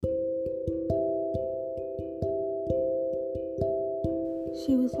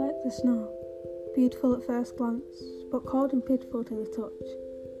She was like the snow, beautiful at first glance, but cold and pitiful to the touch.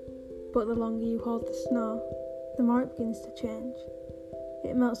 But the longer you hold the snow, the more it begins to change.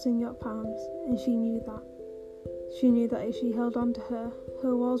 It melts in your palms, and she knew that. She knew that if she held on to her,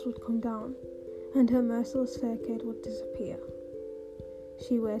 her walls would come down, and her merciless facade would disappear.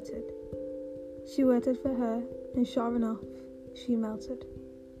 She waited. She waited for her, and sure enough, she melted.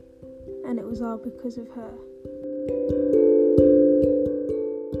 And it was all because of her.